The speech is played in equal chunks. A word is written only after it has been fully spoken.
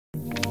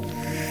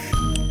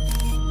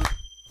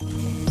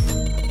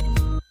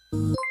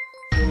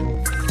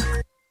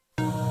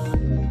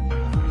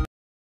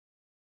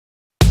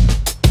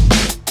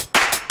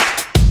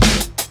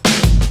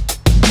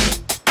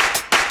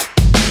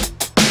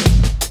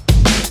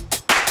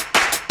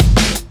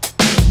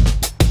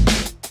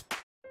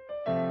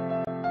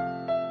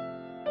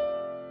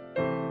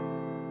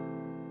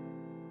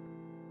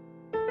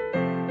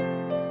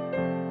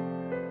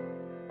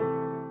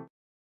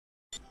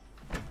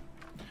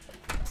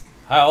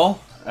Hi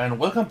all, and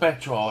welcome back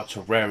to our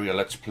Terraria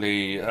Let's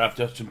Play. I've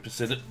just been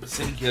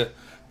sitting here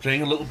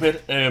playing a little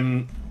bit.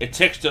 A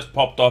text just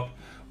popped up,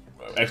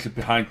 actually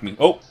behind me.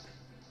 Oh!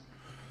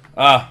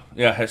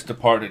 Yeah, has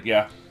departed,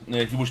 yeah.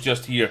 He was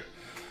just here.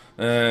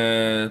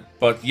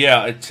 But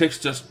yeah, a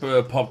text just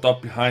popped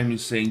up behind me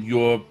saying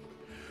you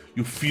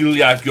feel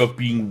like you're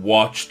being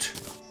watched.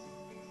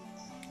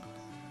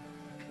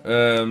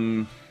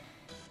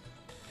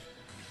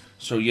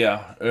 So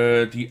yeah,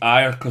 the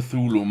Eye of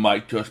Cthulhu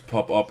might just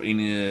pop up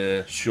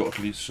in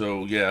shortly.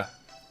 So yeah,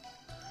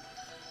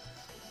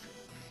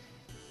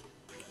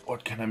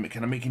 what can I make?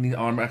 Can I make any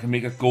armor? I can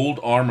make a gold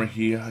armor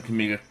here. I can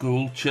make a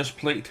gold chest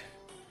plate.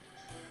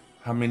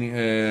 How many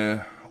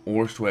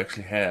ores do I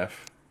actually have?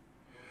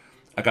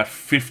 I got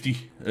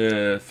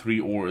 53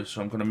 ores,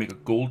 so I'm gonna make a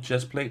gold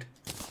chest plate,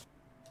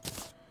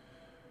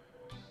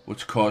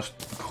 which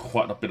costs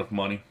quite a bit of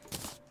money.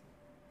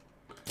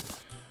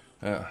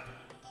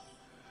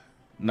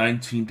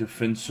 19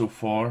 defense so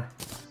far.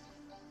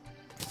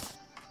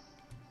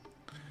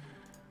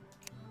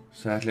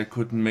 Sadly, I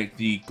couldn't make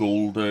the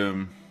gold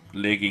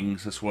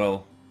leggings as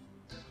well.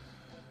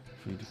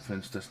 3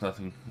 defense, that's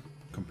nothing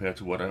compared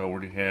to what I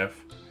already have.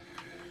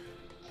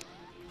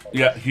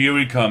 Yeah, here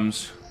he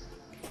comes.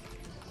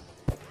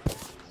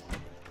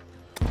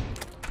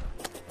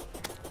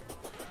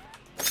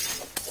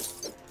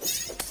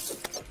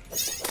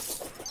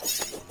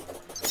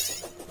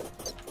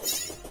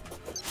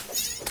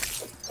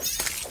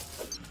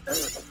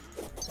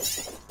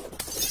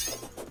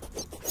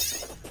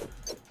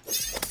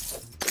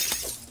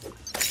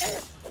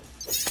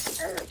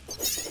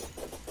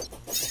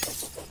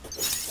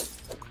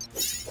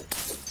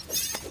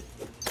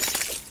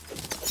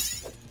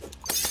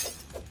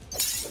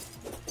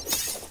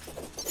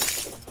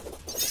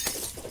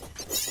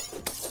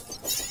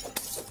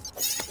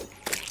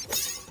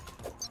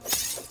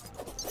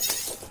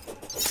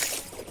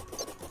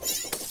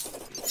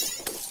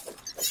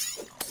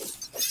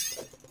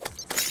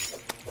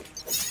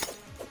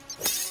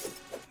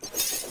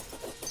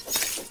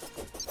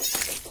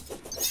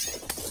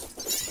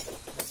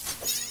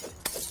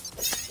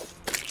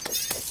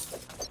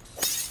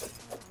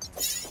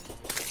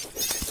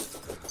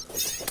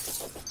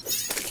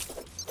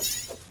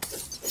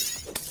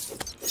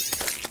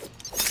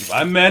 If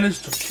I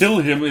manage to kill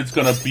him, it's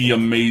gonna be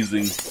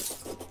amazing.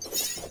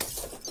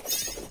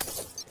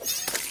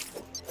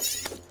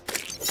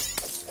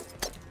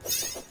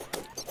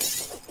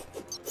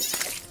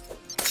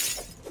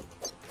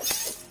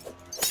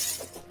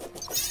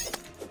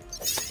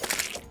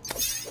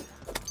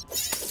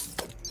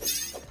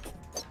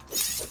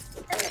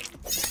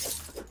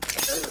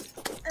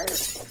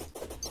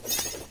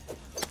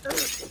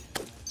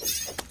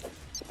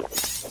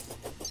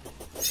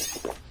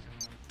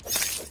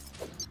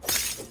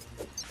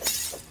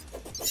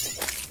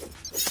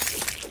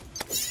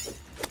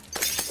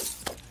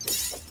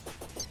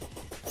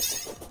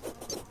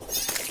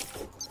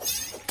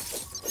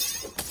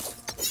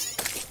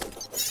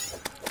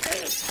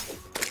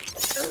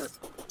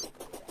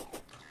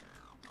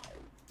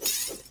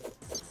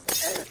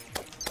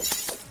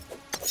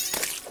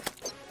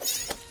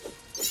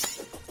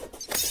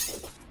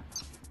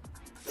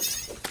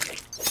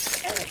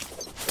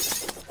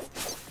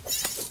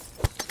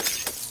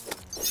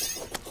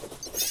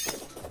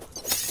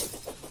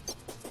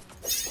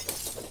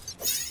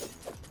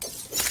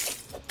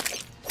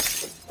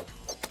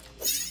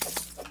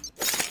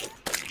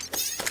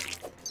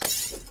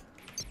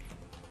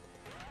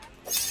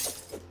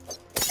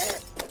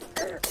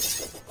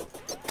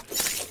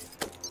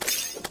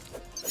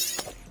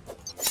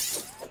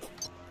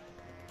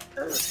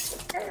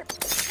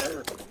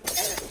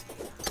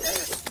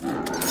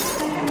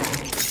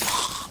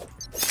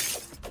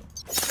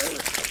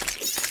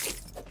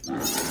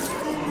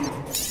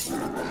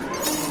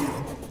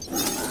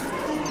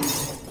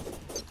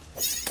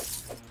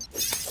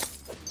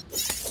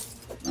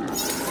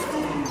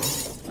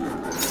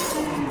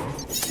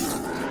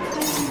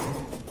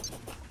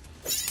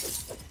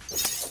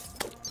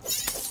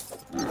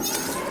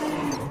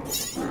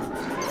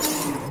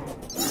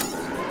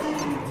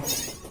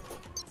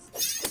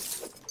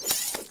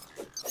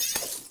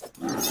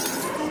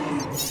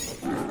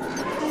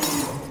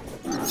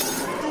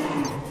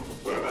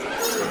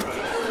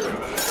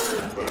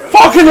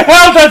 Fucking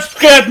hell, that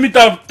scared me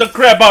the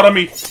crap out of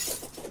me!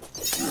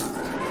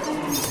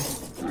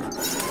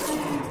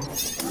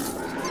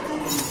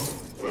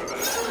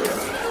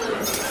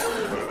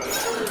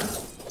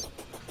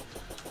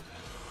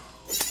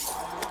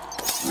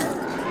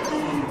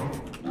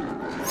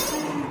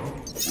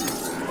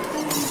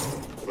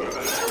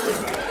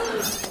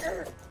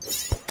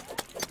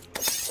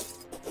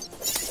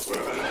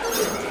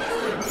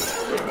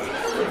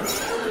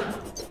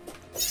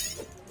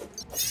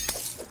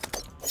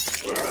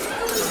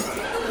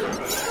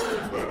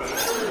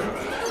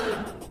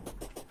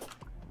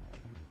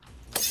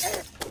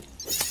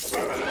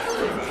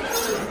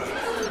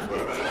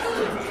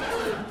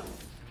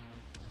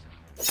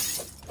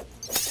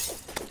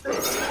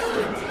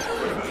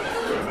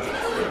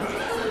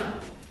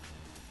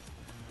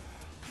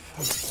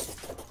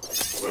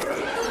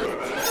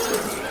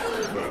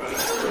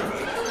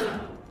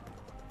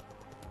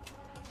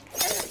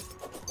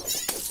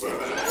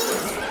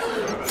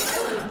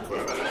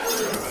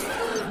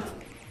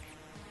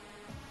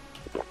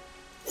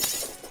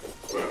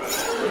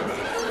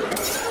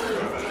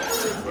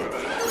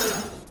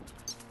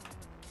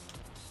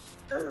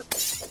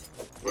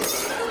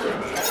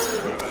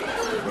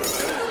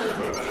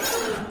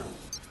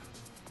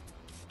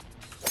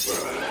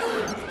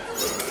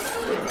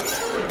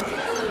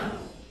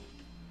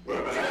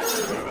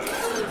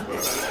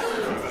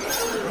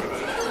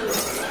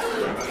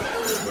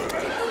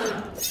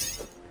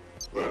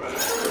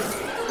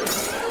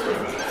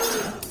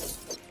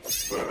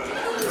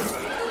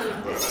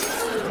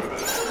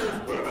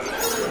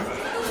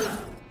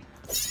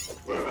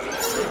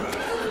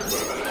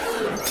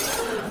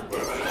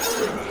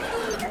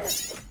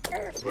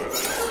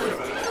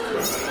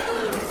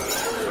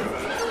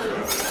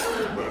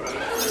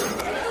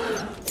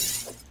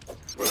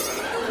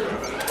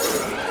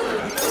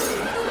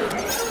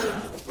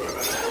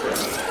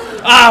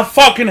 Ah,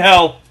 fucking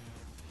hell!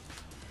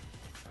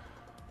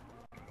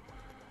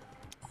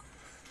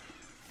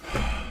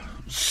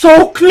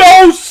 So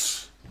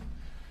close!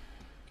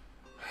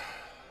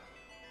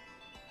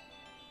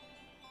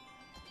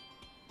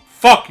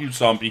 Fuck you,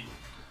 zombie.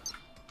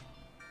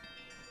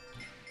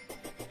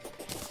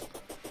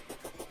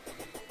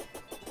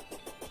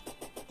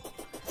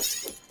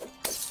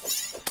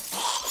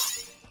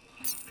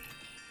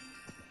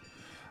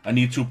 I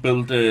need to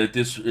build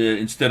this,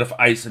 instead of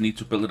ice, I need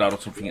to build it out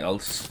of something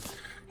else.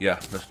 Yeah,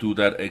 let's do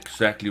that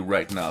exactly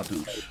right now,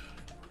 dudes.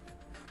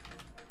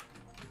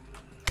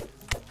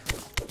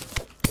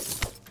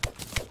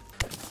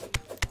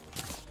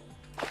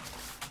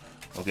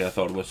 Okay, I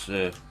thought it was,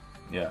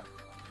 yeah.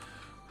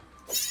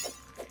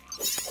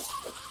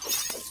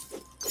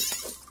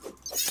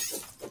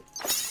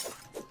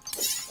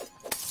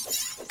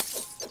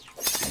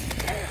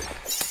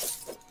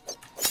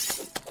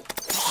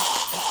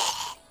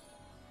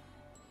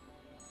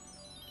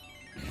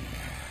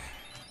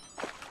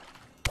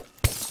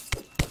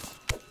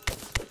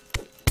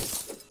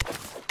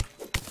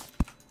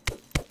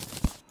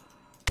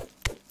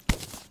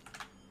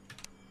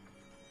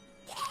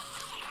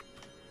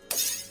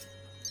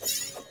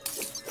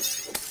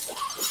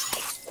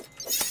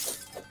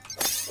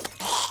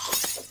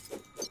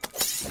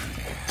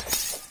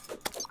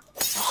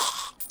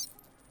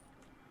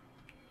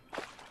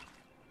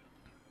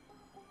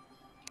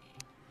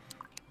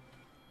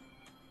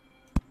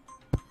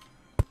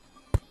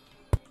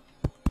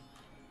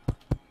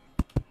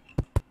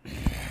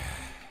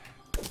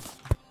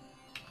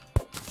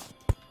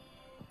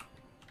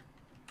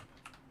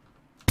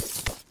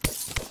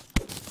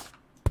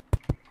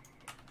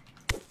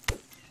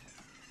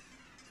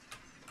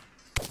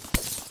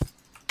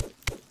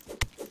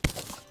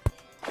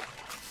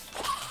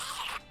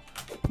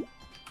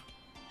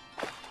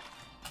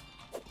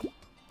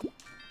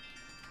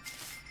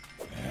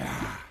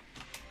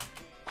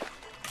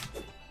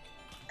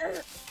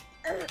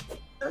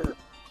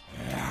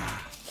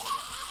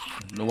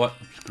 You know what?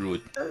 Screw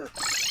it.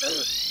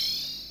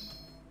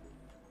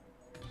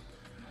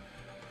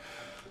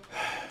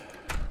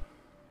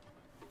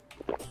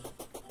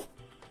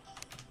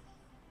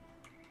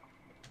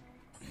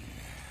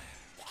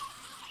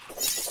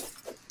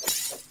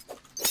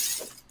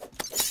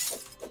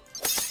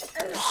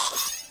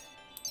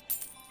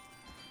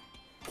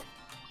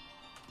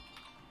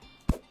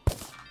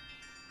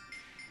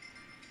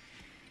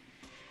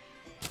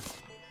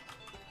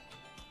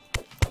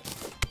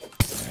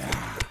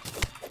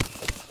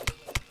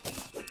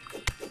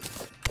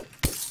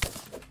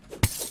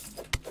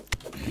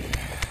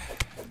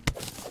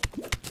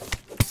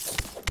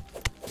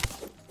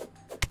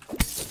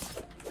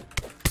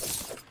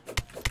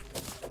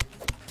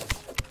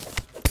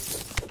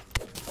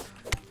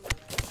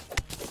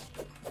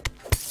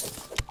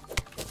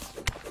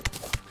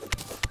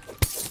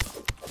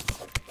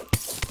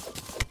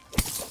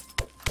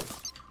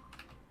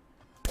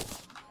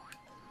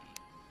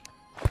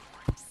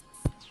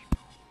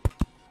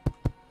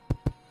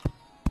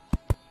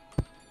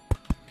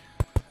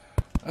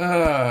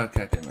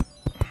 God damn it.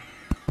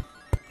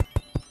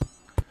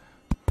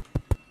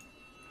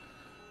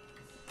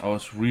 I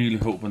was really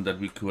hoping that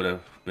we could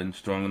have been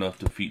strong enough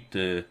to defeat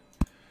the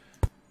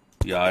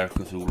Eye of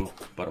Cthulhu,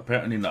 but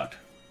apparently not.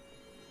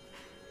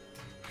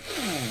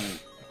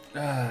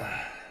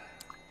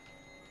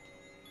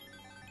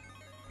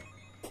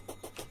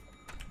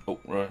 Oh,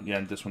 yeah,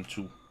 and this one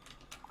too.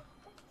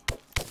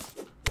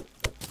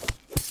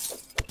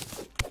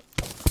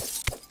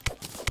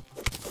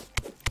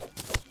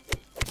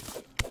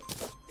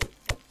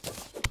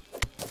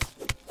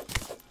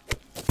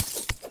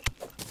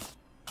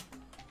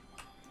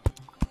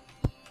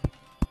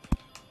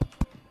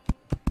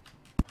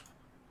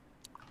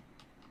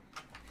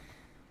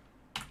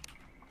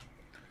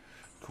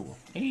 Cool.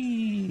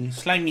 Hey,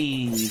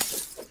 slimy.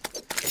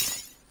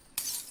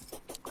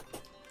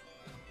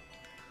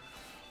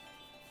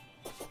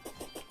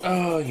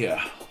 Oh,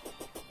 yeah.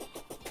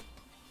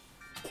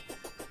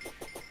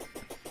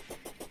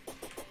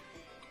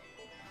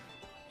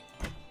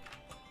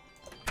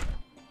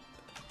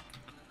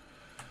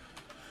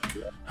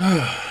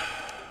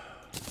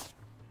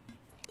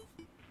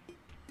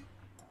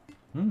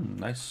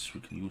 Nice. We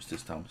can use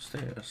this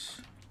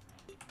downstairs.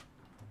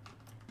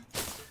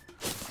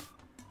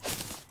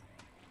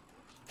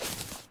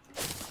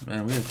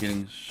 Man, we are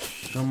getting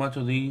so much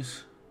of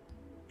these.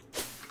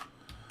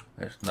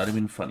 That's not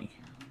even funny.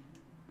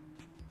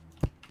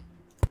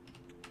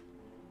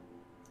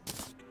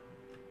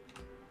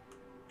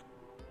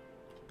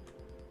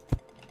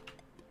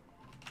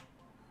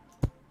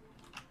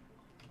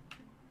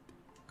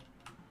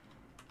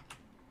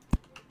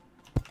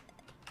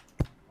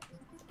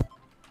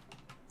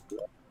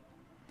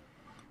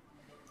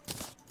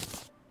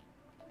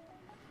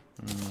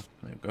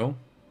 There you go.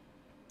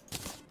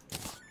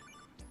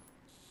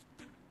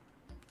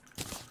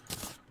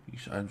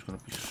 These items gonna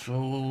be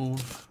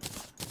sold.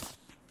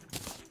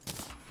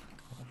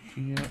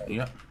 Here,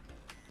 yeah.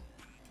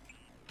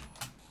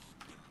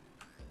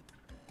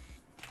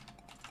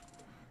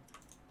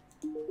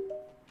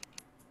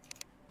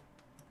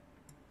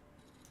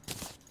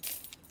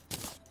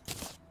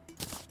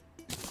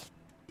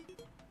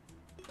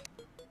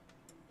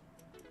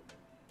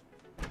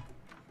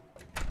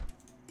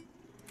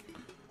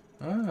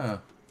 Ah.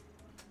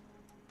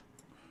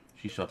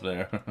 She's up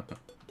there.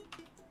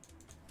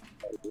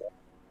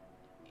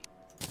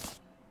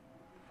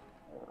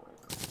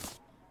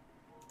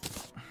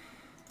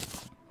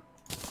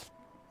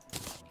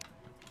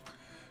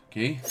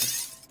 Okay.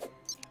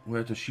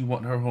 Where does she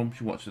want her home?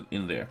 She wants it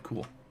in there.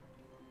 Cool.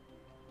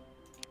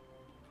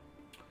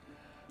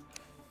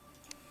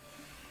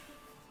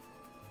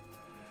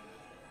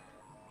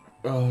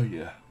 Oh,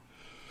 yeah.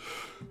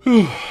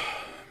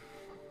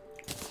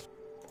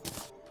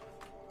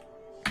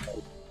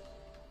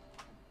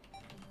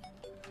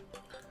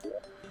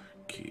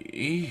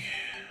 Okay.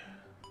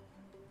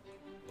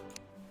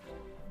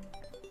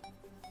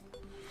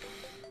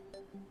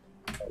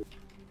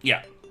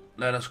 Yeah.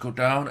 Let us go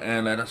down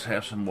and let us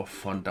have some more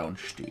fun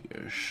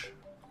downstairs.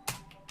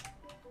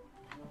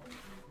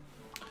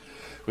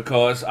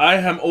 Because I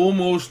am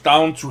almost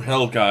down to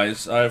hell,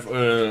 guys. I've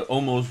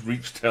almost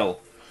reached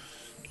hell.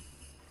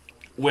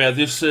 Where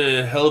this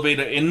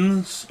elevator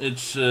ends,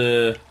 it's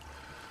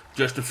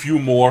just a few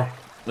more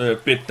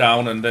bit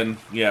down, and then,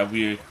 yeah,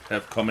 we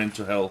have come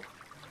into hell.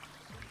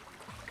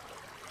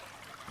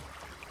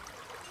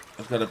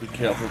 I've got to be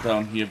careful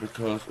down here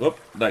because, oh,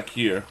 like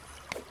here.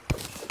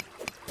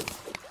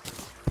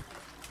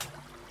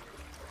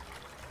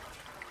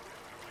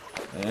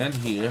 And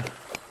here.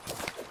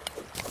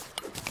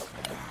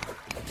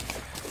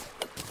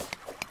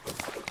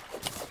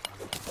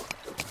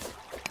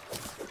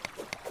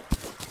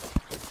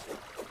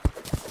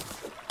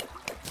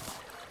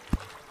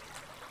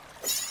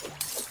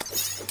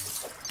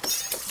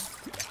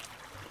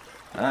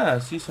 Ah, I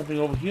see something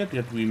over here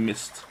that we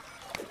missed.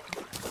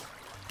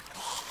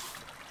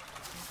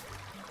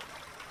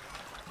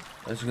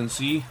 As you can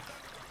see,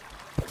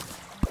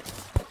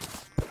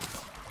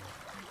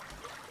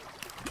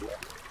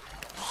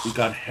 we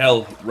got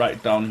hell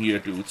right down here,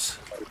 dudes.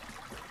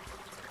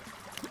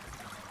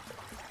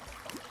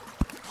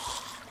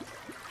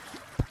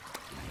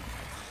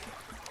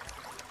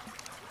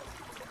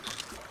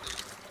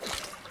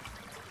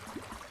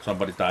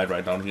 Somebody died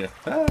right down here.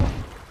 Ah.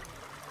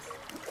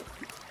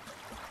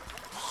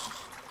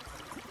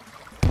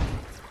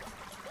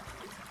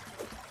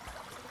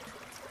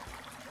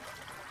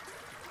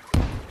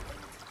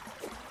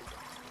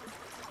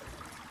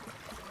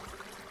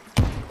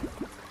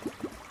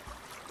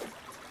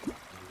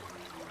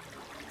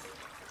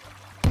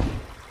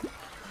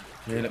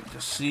 Okay, let me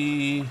just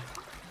see.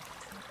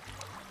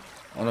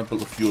 I want to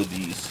build a few of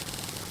these.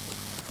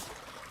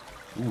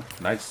 Ooh,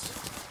 nice.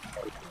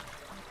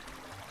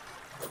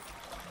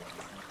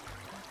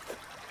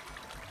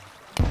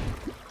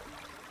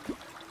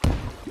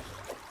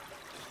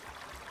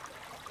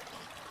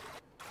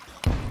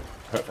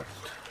 Perfect.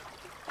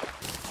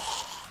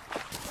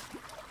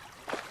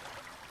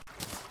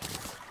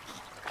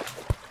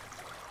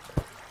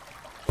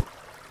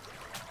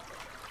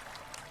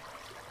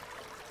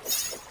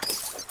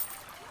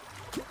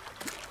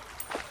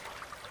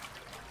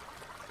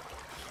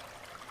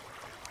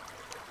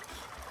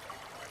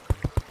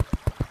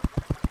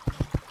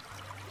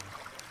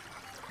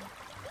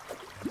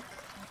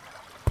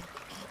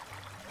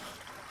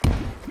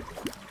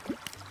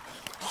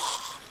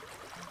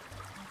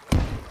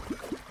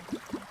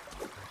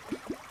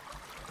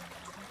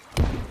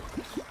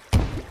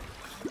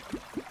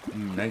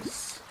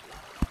 Nice.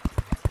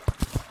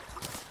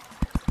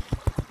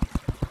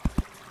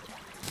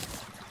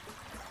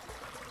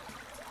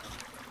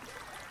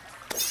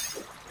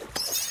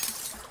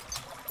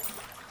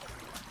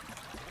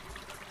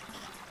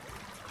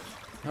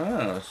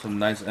 Ah, some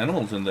nice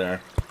animals in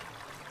there.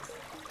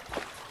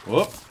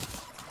 Whoop.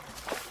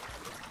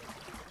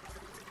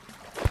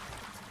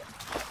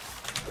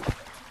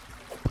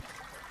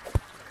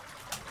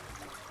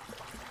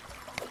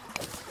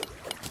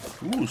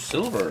 Ooh,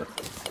 silver.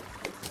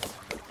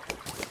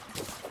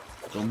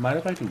 Don't mind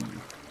if I do.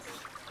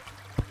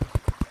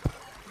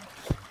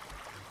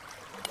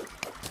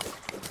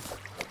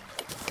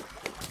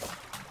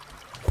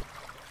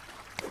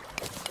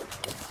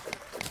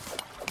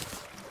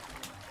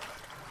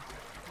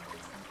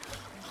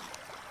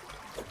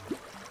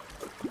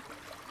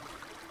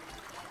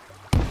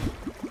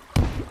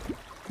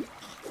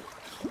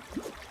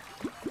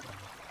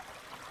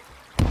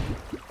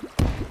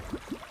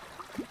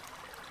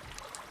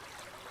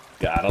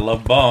 Gotta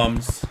love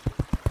bombs.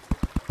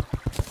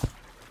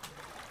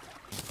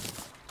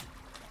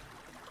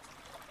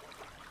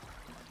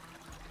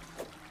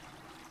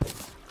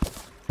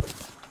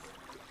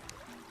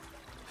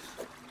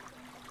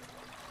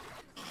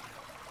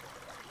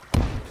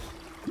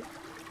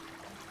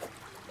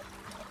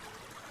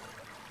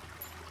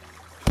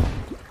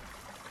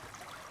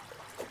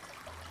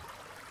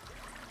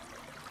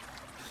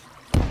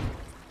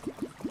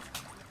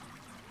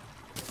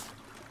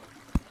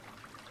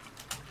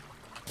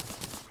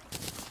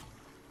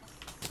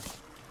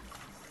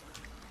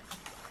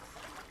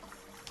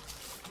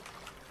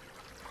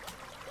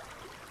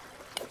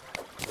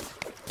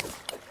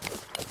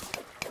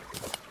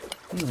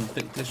 I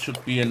think this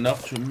should be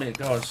enough to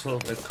make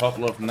ourselves a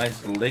couple of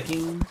nice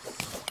leggings.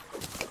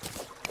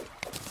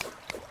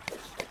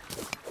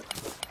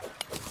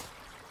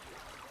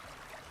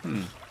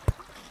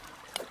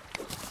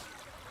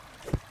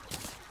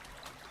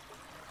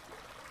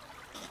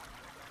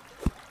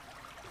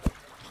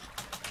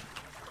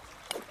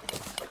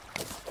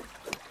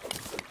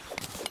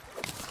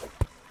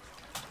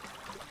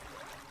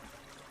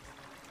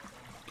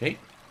 Okay.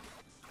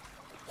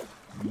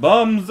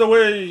 Bombs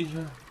away!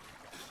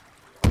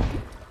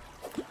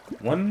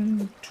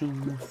 1,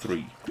 2,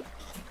 3.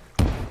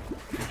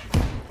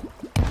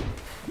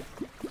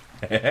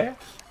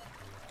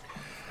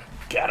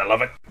 Gotta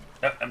love it.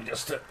 I'm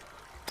just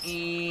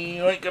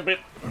yoink a bit.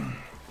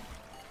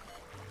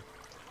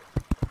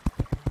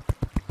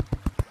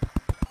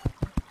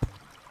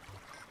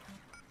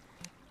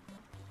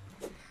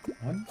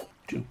 1,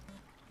 2.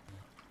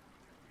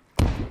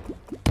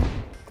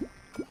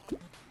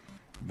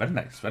 Very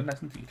nice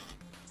indeed.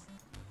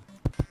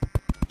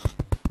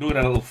 Look at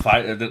that little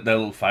fire, that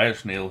little fire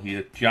snail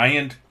here.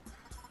 Giant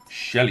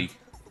Shelly.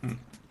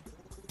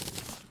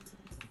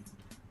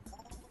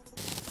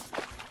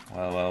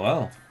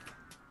 Well.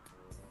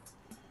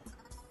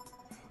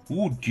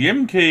 Ooh,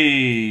 gem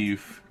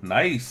cave.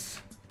 Nice.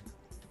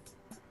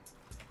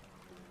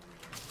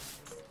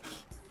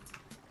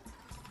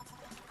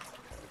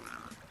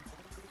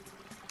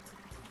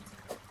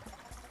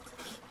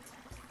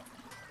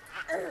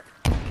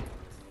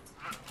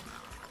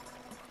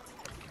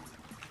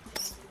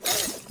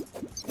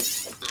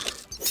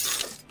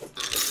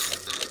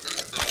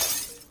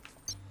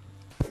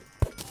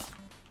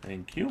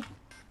 Thank you.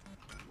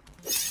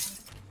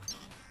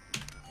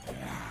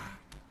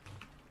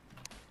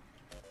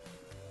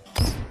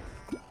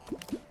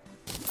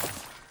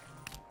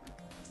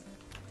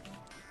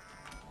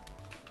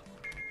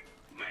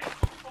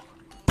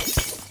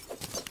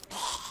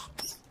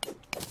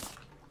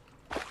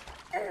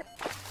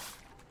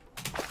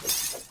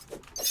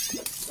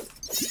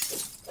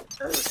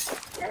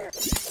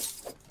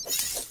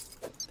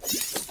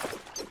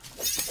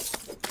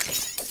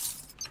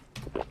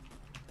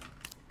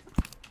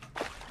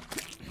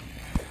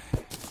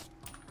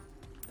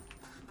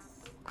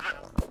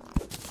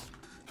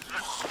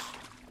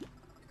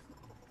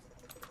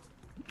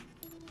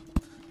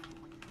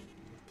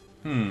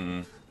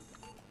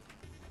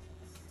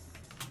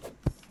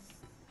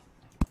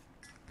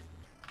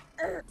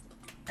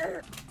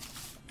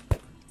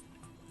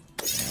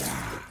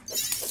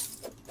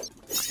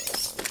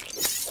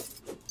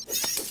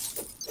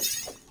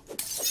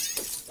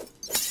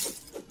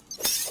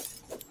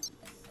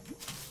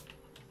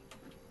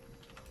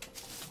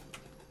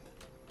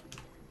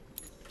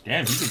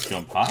 Damn, he can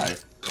jump high.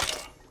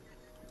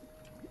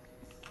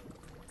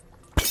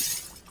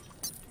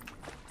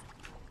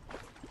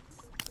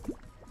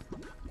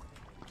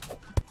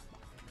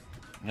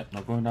 Yep,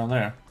 not going down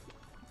there.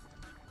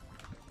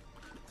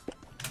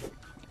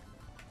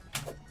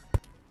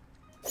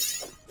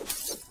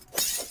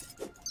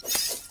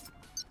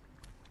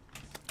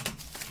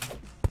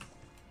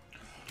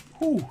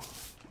 Whew.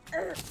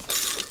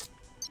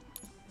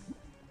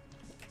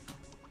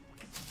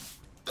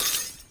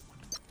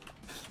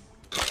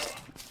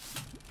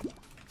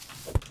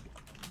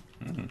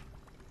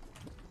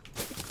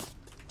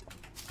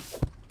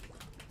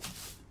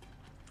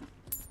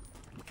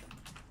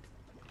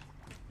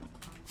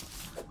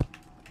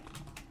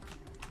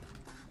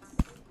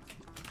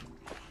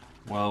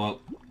 Well,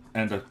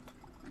 and the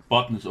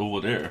button is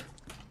over there.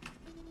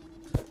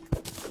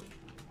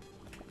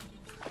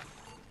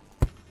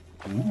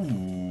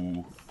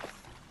 Ooh.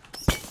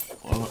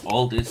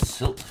 All this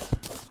silt.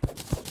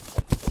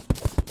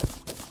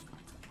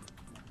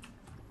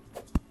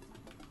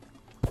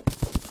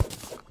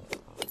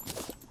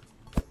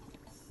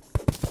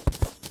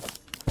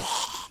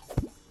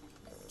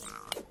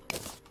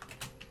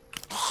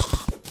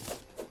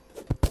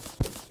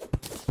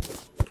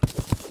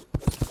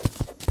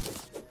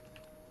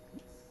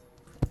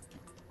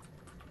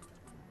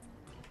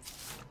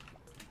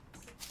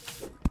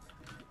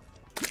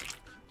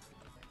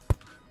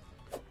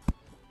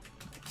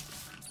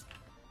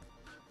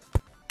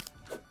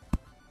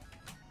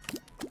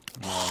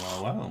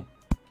 Wow.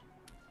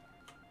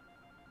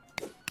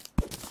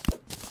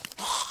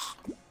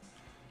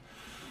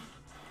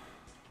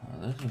 Well,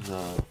 this is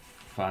a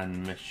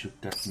fine mess you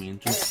got me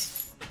into.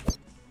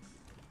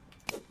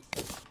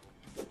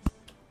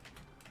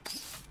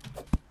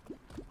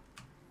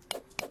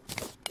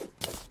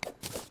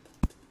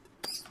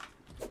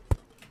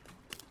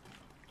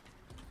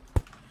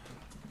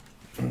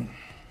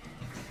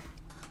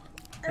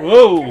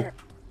 Whoa!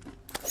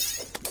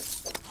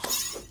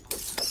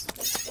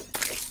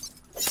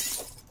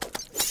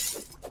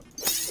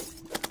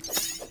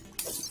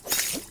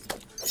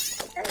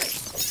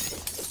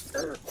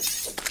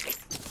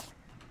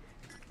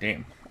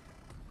 Damn.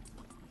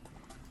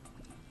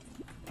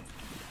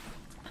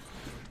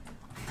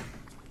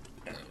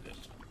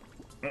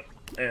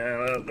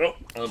 There we go.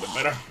 A little bit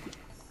better.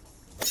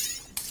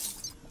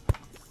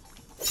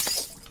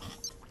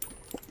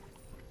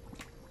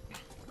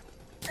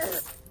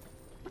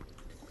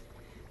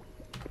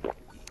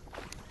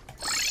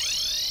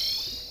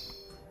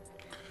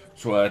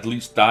 So I at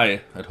least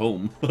die at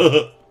home.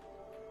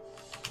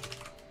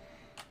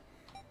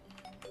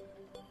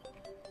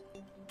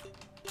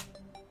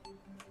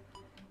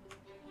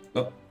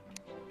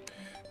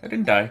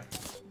 didn't die.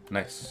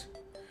 Nice.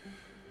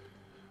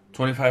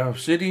 25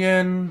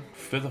 obsidian,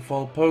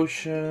 Featherfall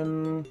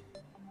potion.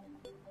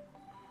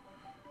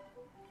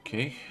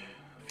 Okay,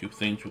 a few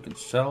things we can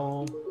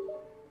sell.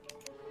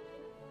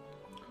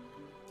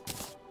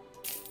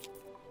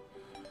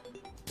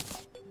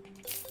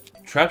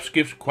 Traps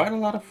gives quite a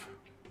lot of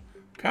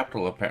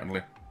capital,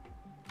 apparently.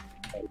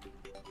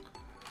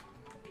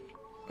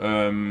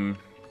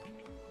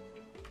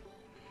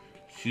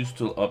 She's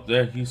still up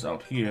there, he's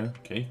out here.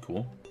 Okay,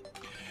 cool.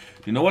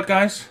 You know what,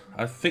 guys?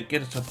 I think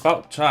it's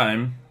about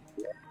time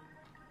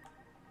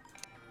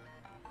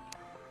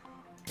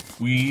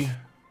we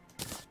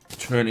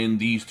turn in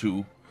these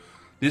two.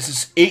 This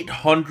is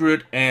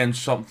 800 and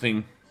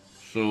something,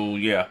 so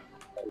yeah.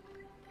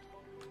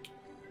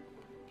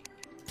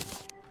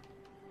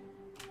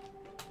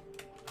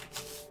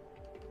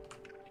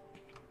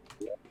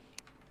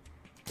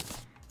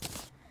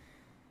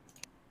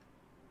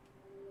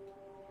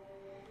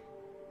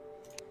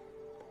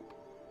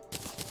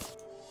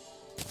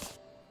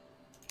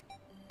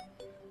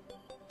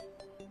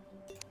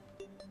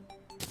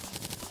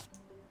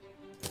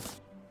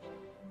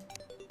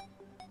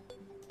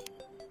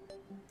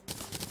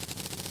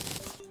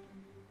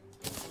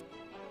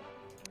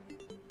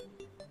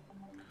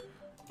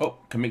 Oh,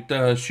 can make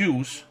the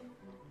shoes.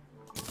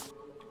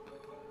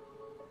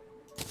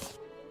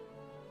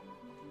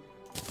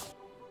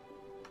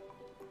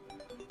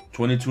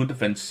 $22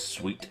 defense,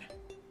 sweet.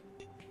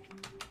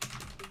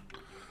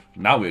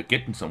 Now we're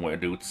getting somewhere,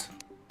 dudes.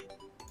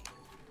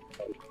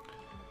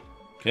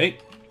 Okay,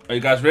 are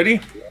you guys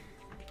ready?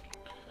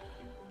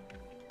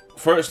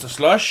 First, the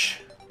slush.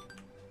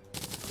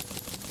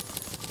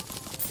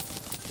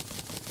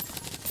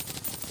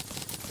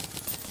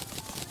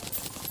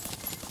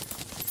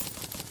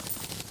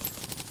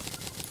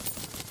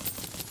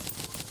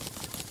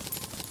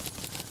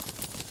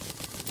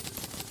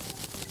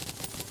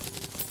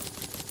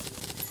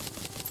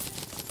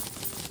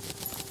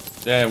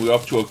 Yeah, we're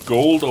up to a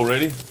gold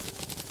already.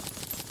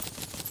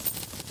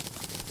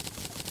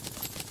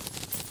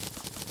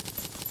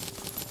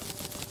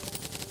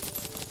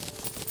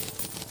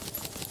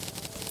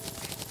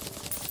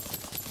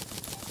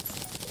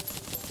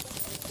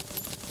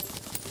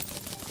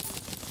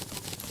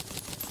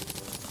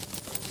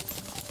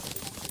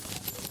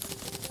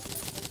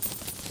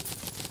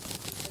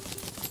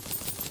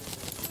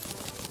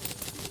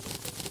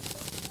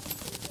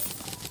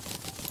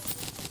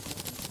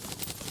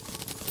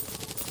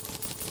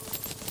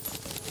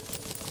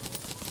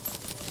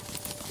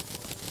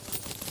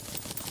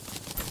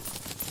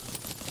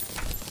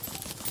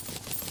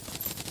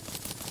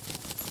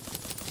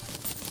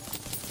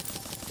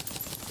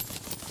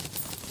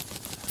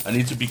 I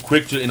need to be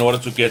quick in order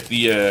to get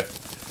the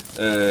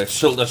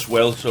silt as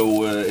well,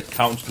 so it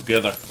counts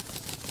together.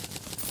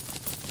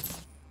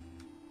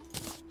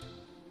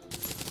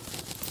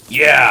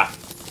 Yeah!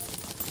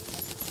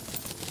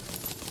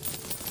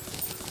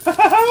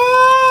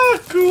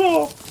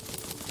 Cool!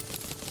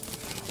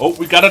 Oh,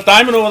 we got a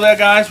diamond over there,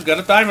 guys. We got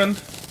a diamond.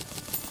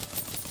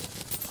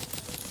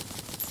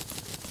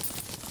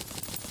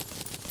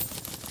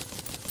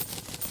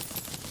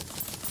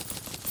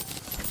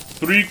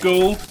 Three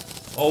gold.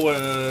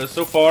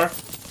 So far,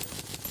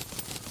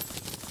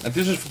 and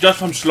this is just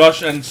from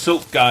slush and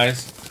silt,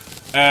 guys.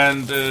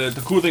 And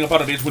the cool thing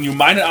about it is when you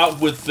mine it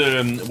out with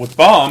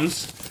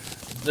bombs,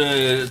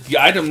 the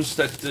items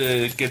that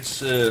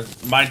gets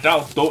mined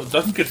out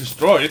doesn't get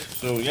destroyed.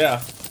 So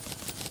yeah,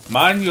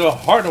 mine your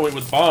heart away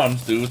with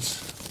bombs, dudes.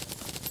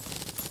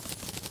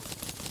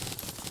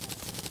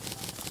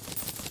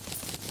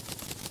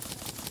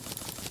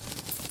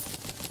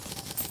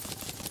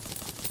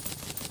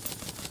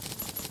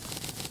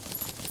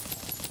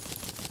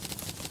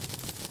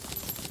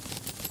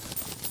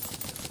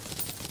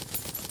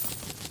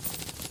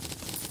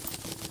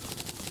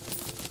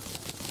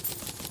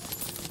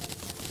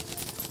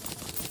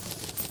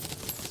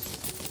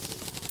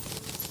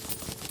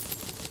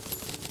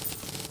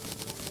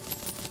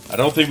 I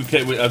don't think we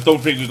can. I don't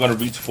think we're gonna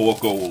reach 4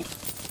 gold.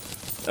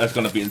 That's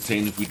gonna be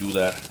insane if we do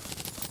that.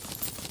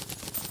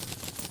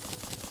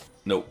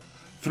 No,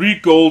 3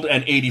 gold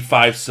and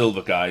 85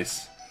 silver,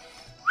 guys.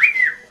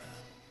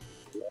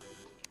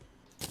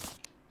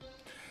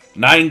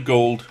 9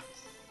 gold,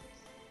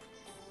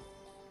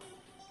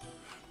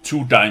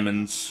 2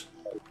 diamonds.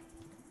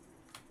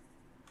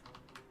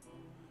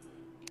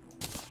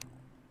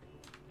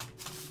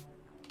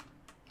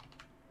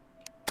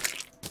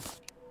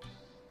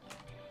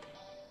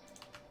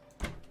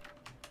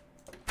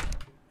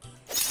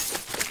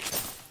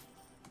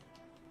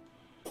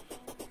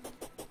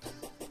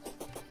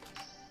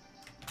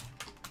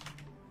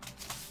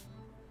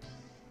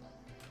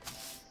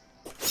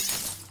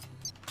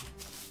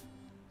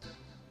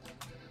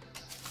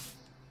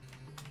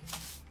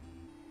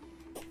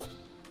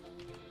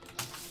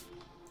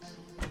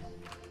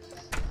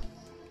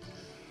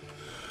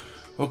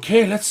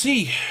 Okay, let's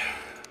see.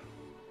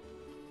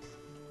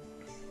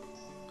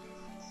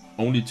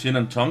 Only tin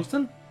and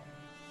tungsten?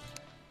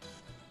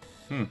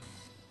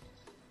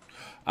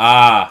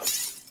 Ah.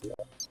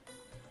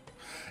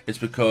 It's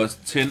because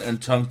tin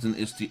and tungsten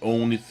is the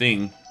only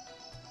thing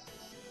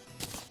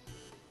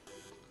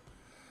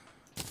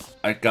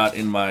I got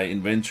in my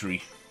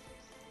inventory.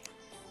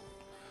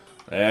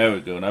 There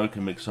we go. Now we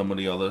can make some of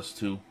the others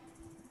too.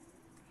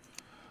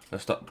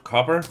 Let's start with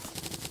copper.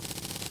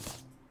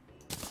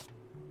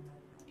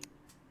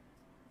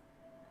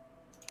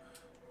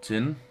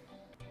 Tin.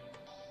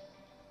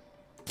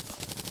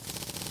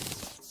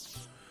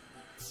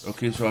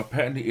 Okay, so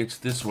apparently it's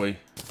this way.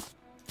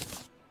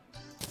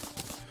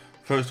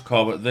 First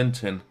copper, then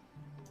tin.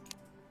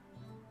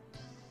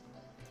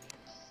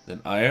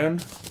 Then iron.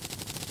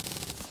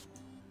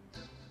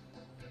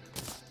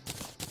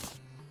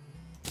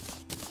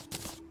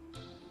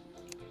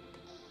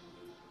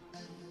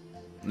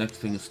 Next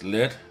thing is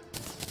lead.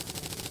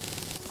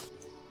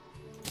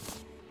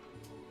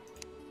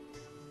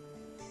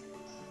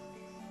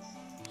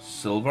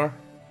 Silver.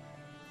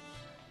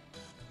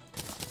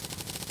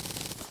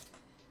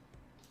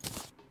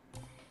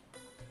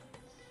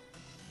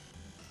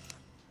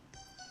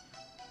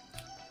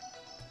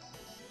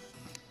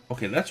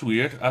 Okay, that's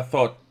weird. I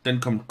thought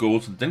then come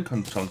gold and then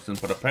come tungsten,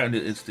 but apparently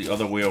it's the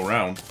other way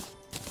around.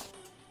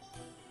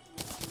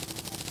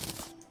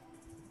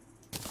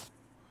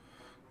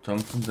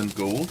 Tungsten then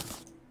gold.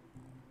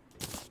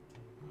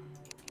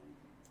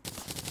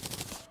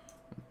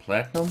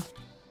 Platinum.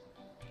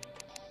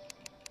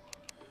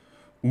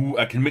 Ooh,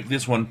 I can make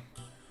this one.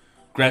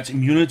 Grants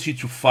immunity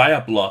to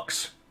fire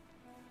blocks.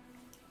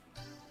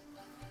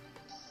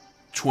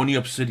 20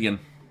 obsidian.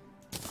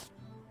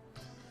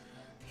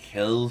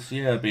 Hells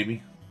yeah,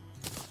 baby.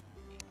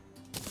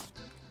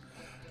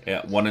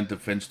 Yeah, 1 in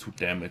defense, 2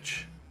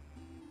 damage.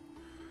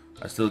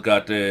 I still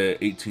got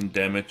 18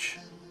 damage.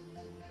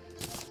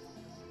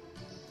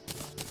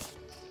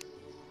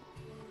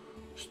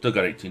 Still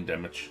got 18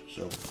 damage,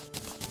 so.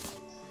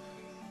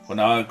 But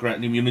now I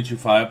grant immunity to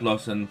fire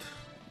blocks and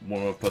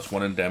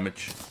 +1 in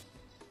damage.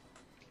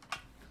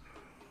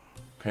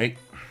 Okay.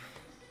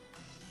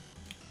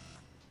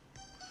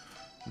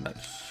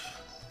 Nice.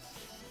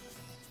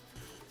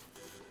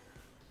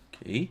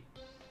 Okay.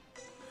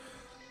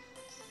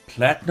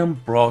 Platinum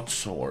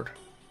broadsword.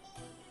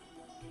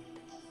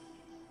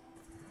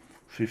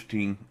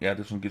 15. Yeah,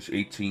 this one gives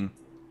 18.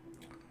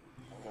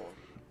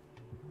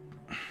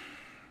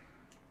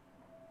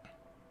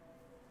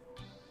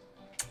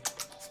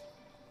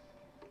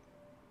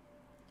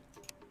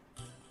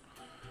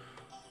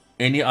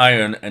 Any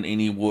iron and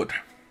any wood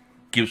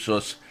gives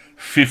us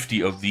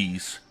 50 of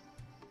these.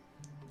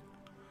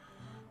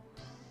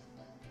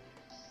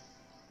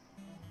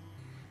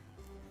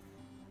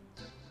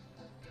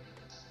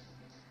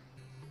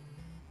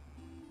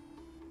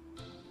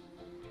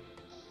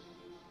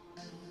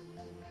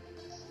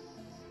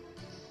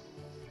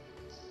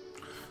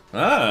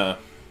 Ah,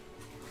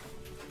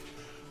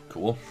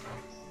 cool.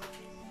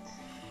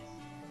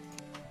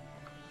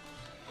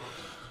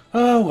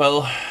 Oh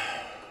well.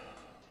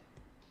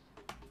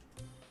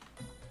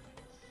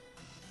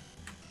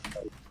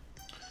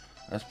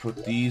 Let's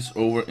put these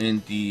over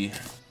in the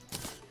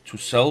to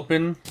sell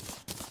bin.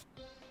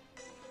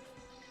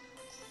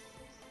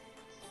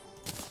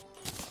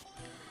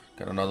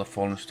 Got another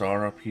fallen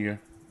star up here.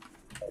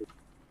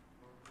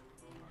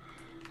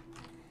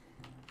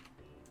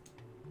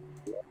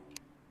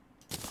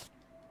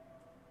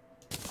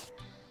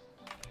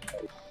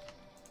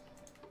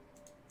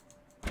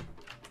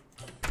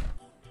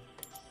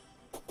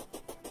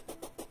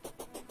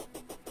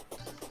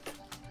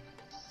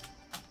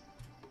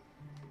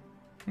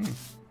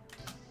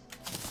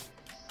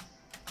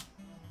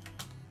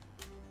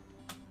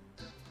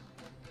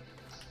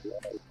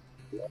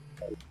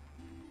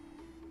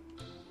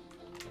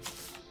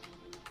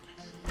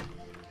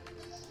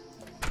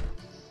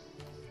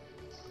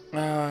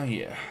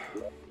 Yeah.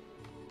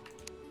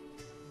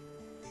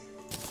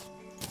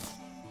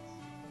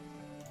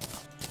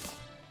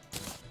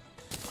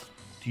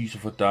 These are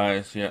for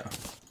dice, yeah.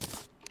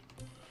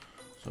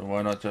 So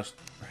why not just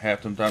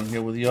have them down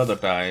here with the other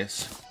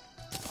dice?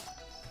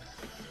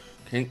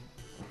 Okay.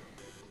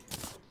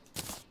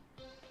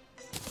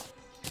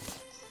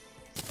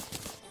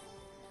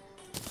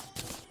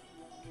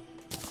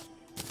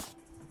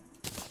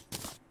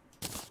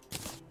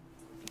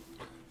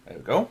 There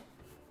we go.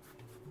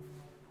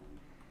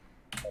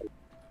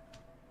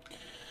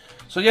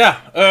 So yeah,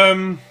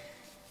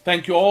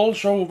 thank you all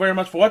so very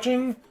much for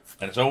watching,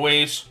 and as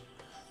always,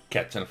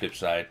 catch you on the flip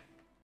side.